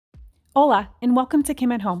Hola, and welcome to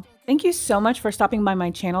Kim at Home. Thank you so much for stopping by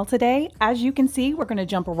my channel today. As you can see, we're going to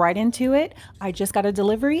jump right into it. I just got a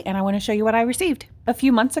delivery and I want to show you what I received. A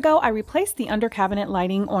few months ago, I replaced the under cabinet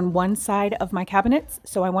lighting on one side of my cabinets,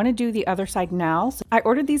 so I want to do the other side now. So I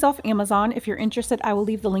ordered these off Amazon. If you're interested, I will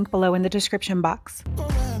leave the link below in the description box. I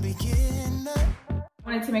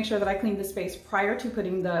wanted to make sure that I cleaned the space prior to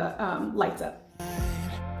putting the lights up.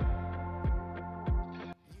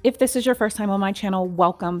 If this is your first time on my channel,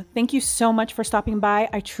 welcome. Thank you so much for stopping by.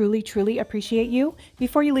 I truly appreciate you.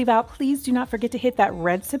 Before you leave out, please do not forget to hit that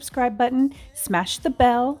red subscribe button, smash the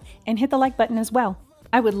bell, and hit the like button as well.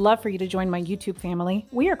 I would love for you to join my YouTube family.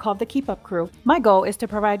 We are called the Keep Up Crew. My goal is to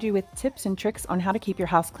provide you with tips and tricks on how to keep your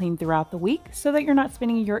house clean throughout the week so that you're not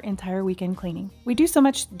spending your entire weekend cleaning. We do so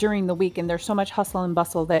much during the week and there's so much hustle and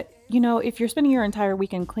bustle that, you know, if you're spending your entire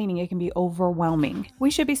weekend cleaning, it can be overwhelming. We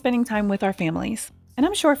should be spending time with our families. And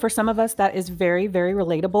I'm sure for some of us that is very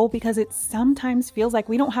relatable because it sometimes feels like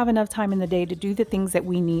we don't have enough time in the day to do the things that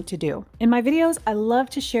we need to do. In my videos, I love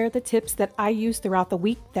to share the tips that I use throughout the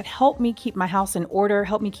week that help me keep my house in order,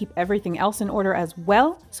 help me keep everything else in order as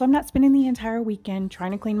well. So I'm not spending the entire weekend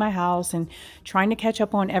trying to clean my house and trying to catch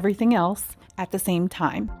up on everything else at the same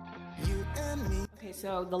time. Okay,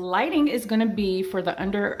 so the lighting is gonna be for the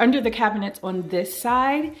under the cabinets on this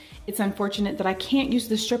side. It's unfortunate that I can't use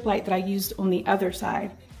the strip light that I used on the other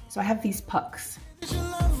side. So I have these pucks.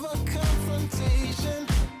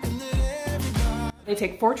 They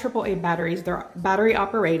take 4 AAA batteries. They're battery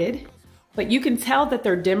operated, but you can tell that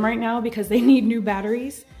they're dim right now because they need new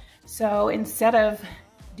batteries. So instead of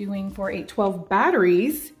doing 4812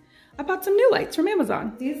 batteries, I bought some new lights from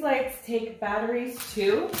Amazon. These lights take batteries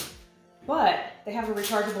too, but they have a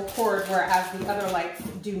rechargeable cord, whereas the other lights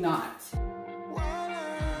do not.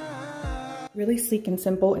 Really sleek and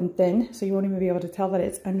simple and thin, so you won't even be able to tell that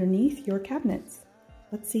it's underneath your cabinets.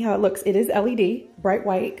 Let's see how it looks. It is LED, bright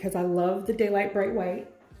white, because I love the daylight bright white.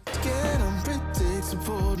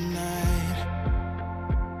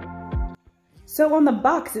 So on the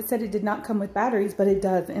box, it said it did not come with batteries, but it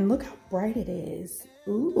does, and look how bright it is.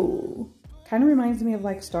 Ooh. Kind of reminds me of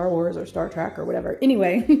like Star Wars or Star Trek or whatever.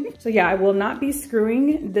 Anyway, so yeah, I will not be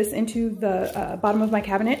screwing this into the bottom of my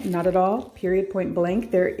cabinet, not at all, period, point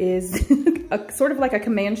blank. There is a sort of like a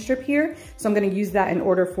command strip here. So I'm gonna use that in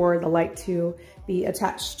order for the light to be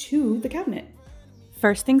attached to the cabinet.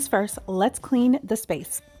 First things first, let's clean the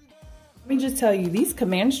space. Let me just tell you, these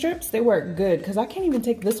command strips, they work good because I can't even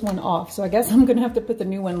take this one off. So I guess I'm gonna have to put the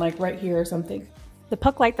new one like right here or something. The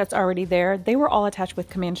puck light that's already there, they were all attached with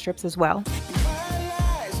command strips as well.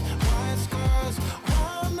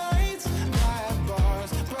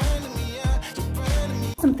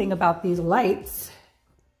 Something about these lights,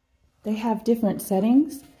 they have different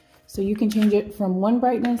settings. So you can change it from one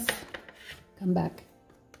brightness, come back,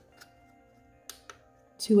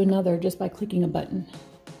 to another just by clicking a button.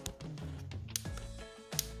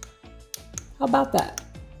 How about that?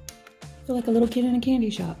 I feel like a little kid in a candy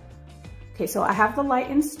shop. Okay, so I have the light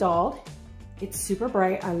installed. It's super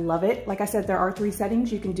bright, I love it. Like I said, there are 3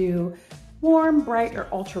 settings. You can do warm, bright, or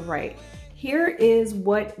ultra bright. Here is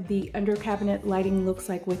what the under cabinet lighting looks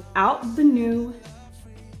like without the new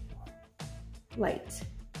light.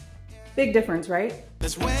 Big difference, right?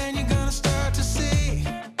 That's when you're gonna start to see.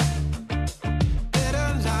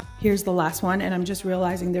 Here's the last one, and I'm just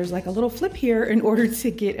realizing there's like a little flip here in order to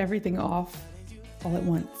get everything off all at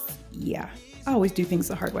once. Yeah, I always do things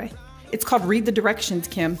the hard way. It's called read the directions,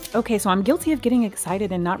 Kim. Okay, so I'm guilty of getting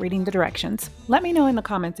excited and not reading the directions. Let me know in the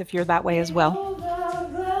comments if you're that way as well.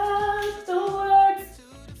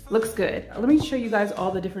 Looks good. Let me show you guys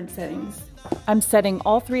all the different settings. I'm setting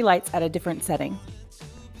all 3 lights at a different setting.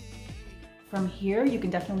 From here, you can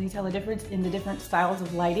definitely tell a difference in the different styles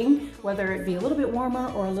of lighting, whether it be a little bit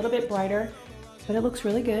warmer or a little bit brighter, but it looks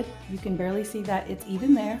really good. You can barely see that it's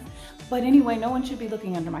even there. But anyway, no one should be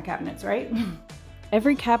looking under my cabinets, right?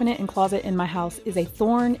 Every cabinet and closet in my house is a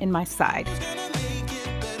thorn in my side.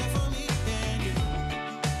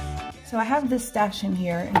 So I have this stash in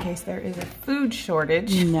here in case there is a food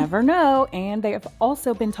shortage. You never know. And they have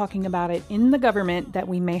also been talking about it in the government that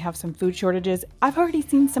we may have some food shortages. I've already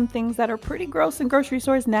seen some things that are pretty gross in grocery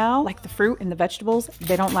stores now, like the fruit and the vegetables.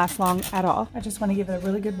 They don't last long at all. I just want to give it a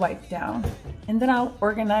really good wipe down. And then I'll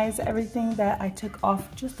organize everything that I took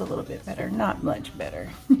off just a little bit better, not much better.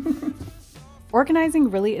 Organizing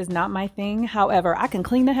really is not my thing. However, I can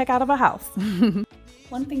clean the heck out of a house.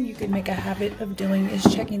 One thing you can make a habit of doing is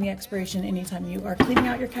checking the expiration anytime you are cleaning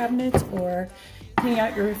out your cabinets or cleaning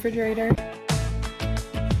out your refrigerator.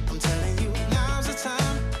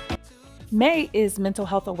 May is Mental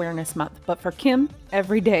Health Awareness Month, but for Kim,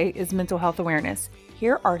 every day is mental health awareness.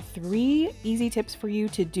 here are 3 easy tips for you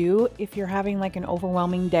to do if you're having like an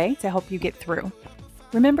overwhelming day to help you get through.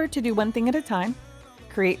 Remember to do one thing at a time.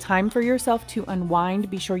 Create time for yourself to unwind.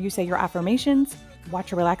 Be sure you say your affirmations,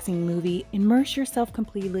 watch a relaxing movie, immerse yourself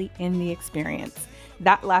completely in the experience.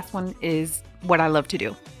 That last one is what I love to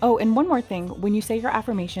do. Oh, and one more thing, when you say your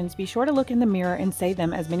affirmations, be sure to look in the mirror and say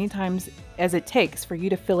them as many times as it takes for you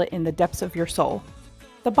to feel it in the depths of your soul.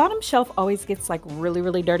 The bottom shelf always gets like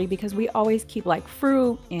really dirty because we always keep like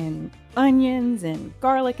fruit and onions and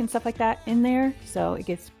garlic and stuff like that in there. So it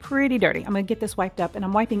gets pretty dirty. I'm gonna get this wiped up and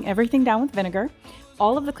I'm wiping everything down with vinegar.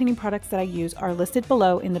 All of the cleaning products that I use are listed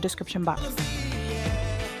below in the description box.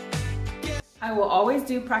 I will always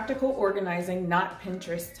do practical organizing, not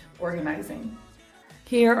Pinterest organizing.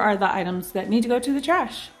 Here are the items that need to go to the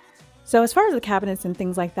trash. So as far as the cabinets and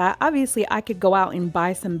things like that, obviously I could go out and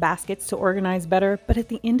buy some baskets to organize better, but at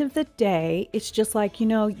the end of the day, it's just like, you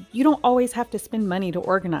know, you don't always have to spend money to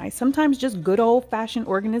organize. Sometimes just good old-fashioned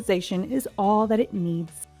organization is all that it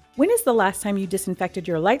needs. When is the last time you disinfected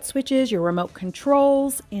your light switches, your remote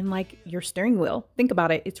controls, and like your steering wheel? Think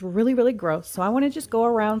about it. It's really gross. So I want to just go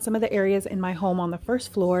around some of the areas in my home on the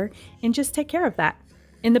first floor and just take care of that.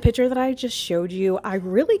 In the picture that I just showed you, I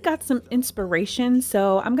really got some inspiration,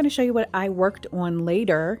 so I'm going to show you what I worked on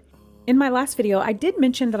later. In my last video, I did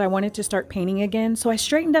mention that I wanted to start painting again, so I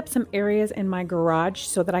straightened up some areas in my garage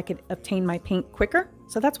so that I could obtain my paint quicker.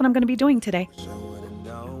 So that's what I'm going to be doing today.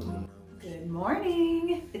 Good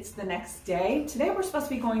morning. It's the next day. Today we're supposed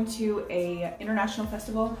to be going to an international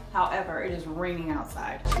festival. However, it is raining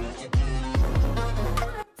outside.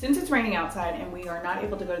 Since it's raining outside and we are not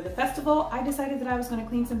able to go to the festival, I decided that I was going to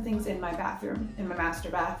clean some things in my bathroom, in my master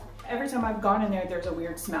bath. Every time I've gone in there, there's a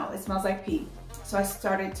weird smell. It smells like pee. So I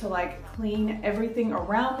started to like clean everything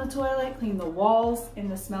around the toilet, clean the walls, and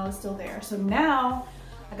the smell is still there. So now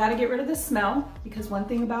I got to get rid of the smell because one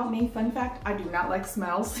thing about me, fun fact, I do not like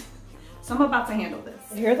smells. So I'm about to handle this.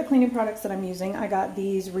 Here are the cleaning products that I'm using. I got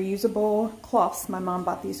these reusable cloths. My mom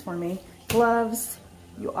bought these for me. Gloves.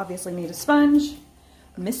 You obviously need a sponge.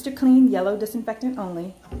 Mr. Clean yellow disinfectant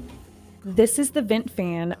only. This is the vent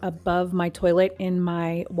fan above my toilet in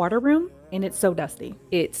my water room, and it's so dusty.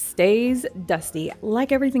 It stays dusty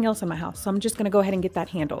like everything else in my house, so I'm just gonna go ahead and get that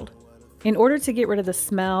handled. In order to get rid of the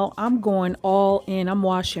smell, I'm going all in. I'm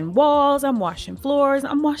washing walls, I'm washing floors,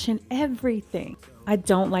 I'm washing everything. I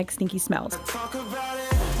don't like stinky smells.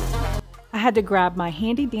 I had to grab my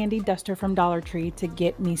handy dandy duster from Dollar Tree to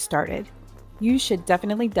get me started. You should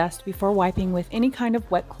definitely dust before wiping with any kind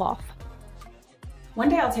of wet cloth. One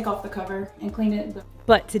day I'll take off the cover and clean it,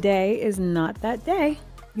 but today is not that day.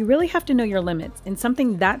 You really have to know your limits, and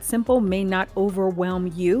something that simple may not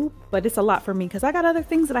overwhelm you, but it's a lot for me because I got other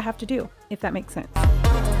things that I have to do, if that makes sense.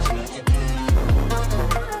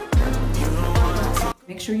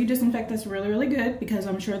 Make sure you disinfect this really good because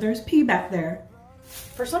I'm sure there's pee back there.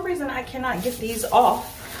 For some reason I cannot get these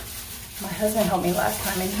off. My husband helped me last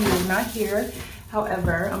time and he was not here.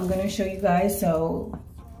 However, I'm going to show you guys, so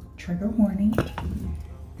trigger warning.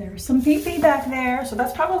 There's some pee back there, so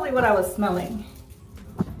that's probably what I was smelling.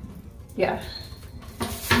 Yeah,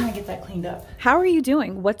 I'm gonna get that cleaned up. How are you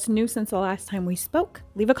doing? What's new since the last time we spoke?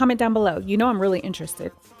 Leave a comment down below. You know I'm really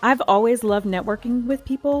interested. I've always loved networking with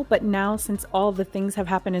people, but now since all the things have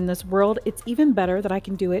happened in this world, it's even better that I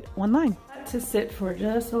can do it online. To sit for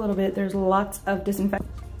just a little bit, there's lots of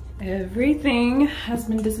disinfectant. Everything has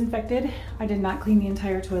been disinfected. I did not clean the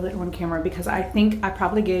entire toilet on camera because I think I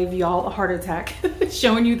probably gave y'all a heart attack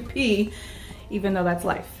showing you the pee, even though that's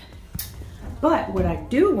life. But what I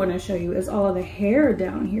do want to show you is all of the hair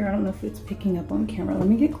down here. I don't know if it's picking up on camera. Let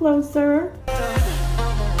me get closer.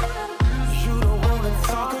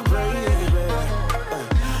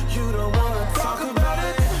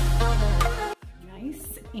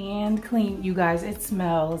 Nice and clean. You guys, it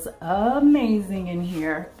smells amazing in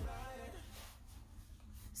here.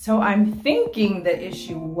 So I'm thinking the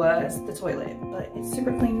issue was the toilet, but it's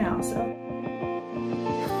super clean now, so.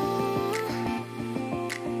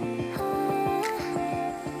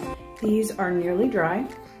 These are nearly dry.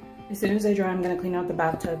 As soon as they dry, I'm gonna clean out the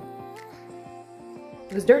bathtub.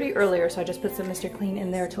 It was dirty earlier, so I just put some Mr. Clean in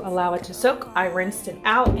there to allow it to soak. I rinsed it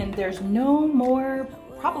out and there's no more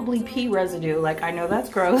probably pee residue. Like, I know that's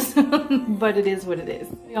gross, but it is what it is.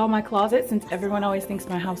 All my closet, since everyone always thinks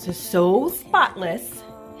my house is so spotless,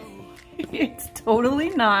 it's totally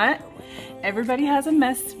not. Everybody has a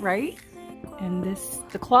mess, right? And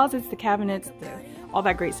the closets, the cabinets, all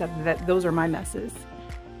that great stuff, those are my messes.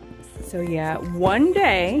 So yeah, one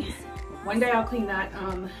day I'll clean that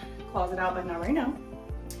closet out, but not right now.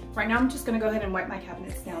 Right now I'm just gonna go ahead and wipe my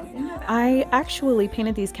cabinets down. I actually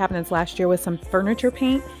painted these cabinets last year with some furniture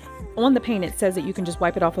paint. On the paint it says that you can just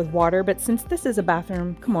wipe it off with water, but since this is a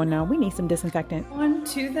bathroom, come on now, we need some disinfectant. On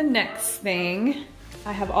to the next thing.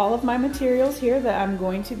 I have all of my materials here that I'm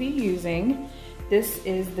going to be using. This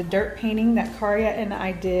is the dirt painting that Karya and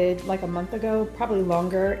I did like a month ago, probably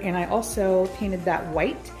longer, and I also painted that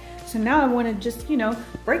white. So now I want to just, you know,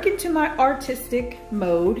 break into my artistic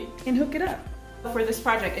mode and hook it up. For this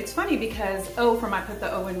project, it's funny because from I Put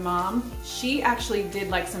the O in Mom, she actually did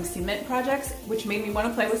like some cement projects, which made me want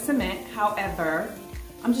to play with cement. However,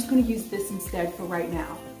 I'm just going to use this instead for right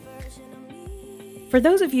now. For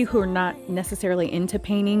those of you who are not necessarily into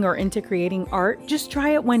painting or into creating art, just try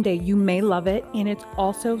it one day. You may love it, and it's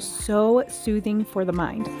also so soothing for the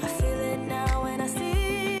mind.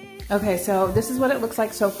 Okay, so this is what it looks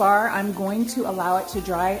like so far. I'm going to allow it to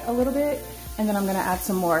dry a little bit, and then I'm gonna add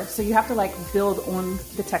some more. So you have to like build on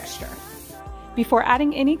the texture. Before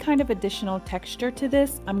adding any kind of additional texture to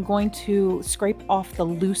this, I'm going to scrape off the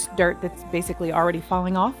loose dirt that's basically already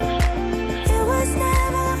falling off. It was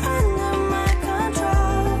never under my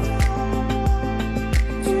control,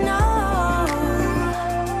 you know.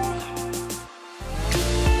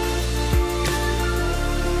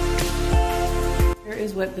 Here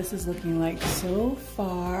is what this is looking like so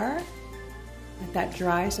far. Let that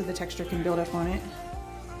dry so the texture can build up on it.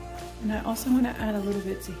 And I also want to add a little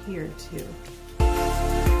bit to here too.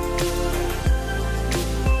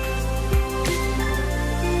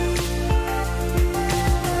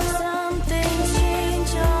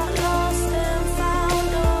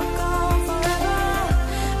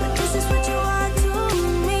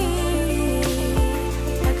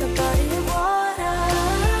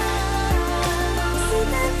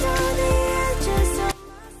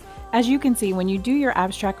 As you can see, when you do your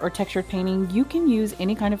abstract or textured painting, you can use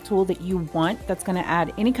any kind of tool that you want that's going to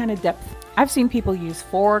add any kind of depth. I've seen people use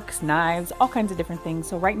forks, knives, all kinds of different things.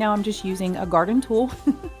 So right now I'm just using a garden tool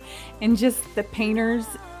and just the painter's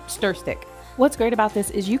stir stick. What's great about this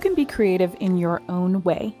is you can be creative in your own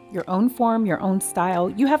way, your own form, your own style.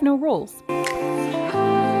 You have no rules.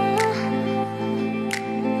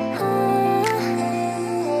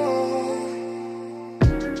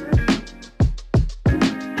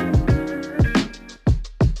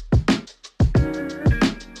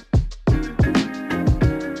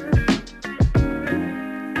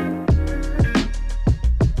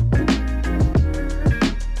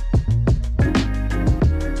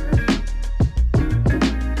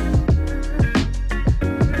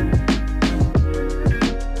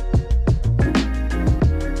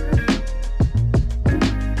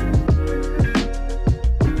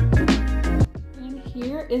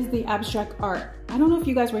 Is the abstract art. I don't know if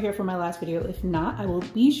you guys were here for my last video. If not, I will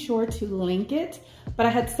be sure to link it. But I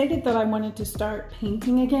had stated that I wanted to start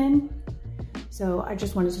painting again. So I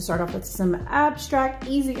just wanted to start off with some abstract,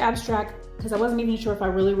 easy abstract, because I wasn't even sure if I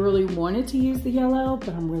really wanted to use the yellow,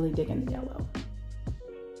 but I'm really digging the yellow.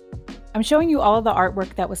 I'm showing you all of the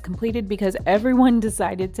artwork that was completed because everyone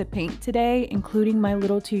decided to paint today, including my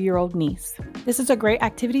little 2-year-old niece. This is a great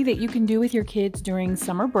activity that you can do with your kids during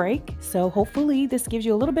summer break, so hopefully this gives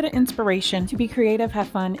you a little bit of inspiration to be creative, have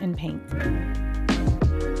fun, and paint.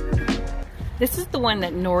 This is the one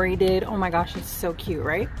that Nori did. Oh my gosh, it's so cute,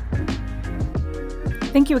 right?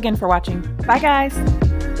 Thank you again for watching. Bye guys!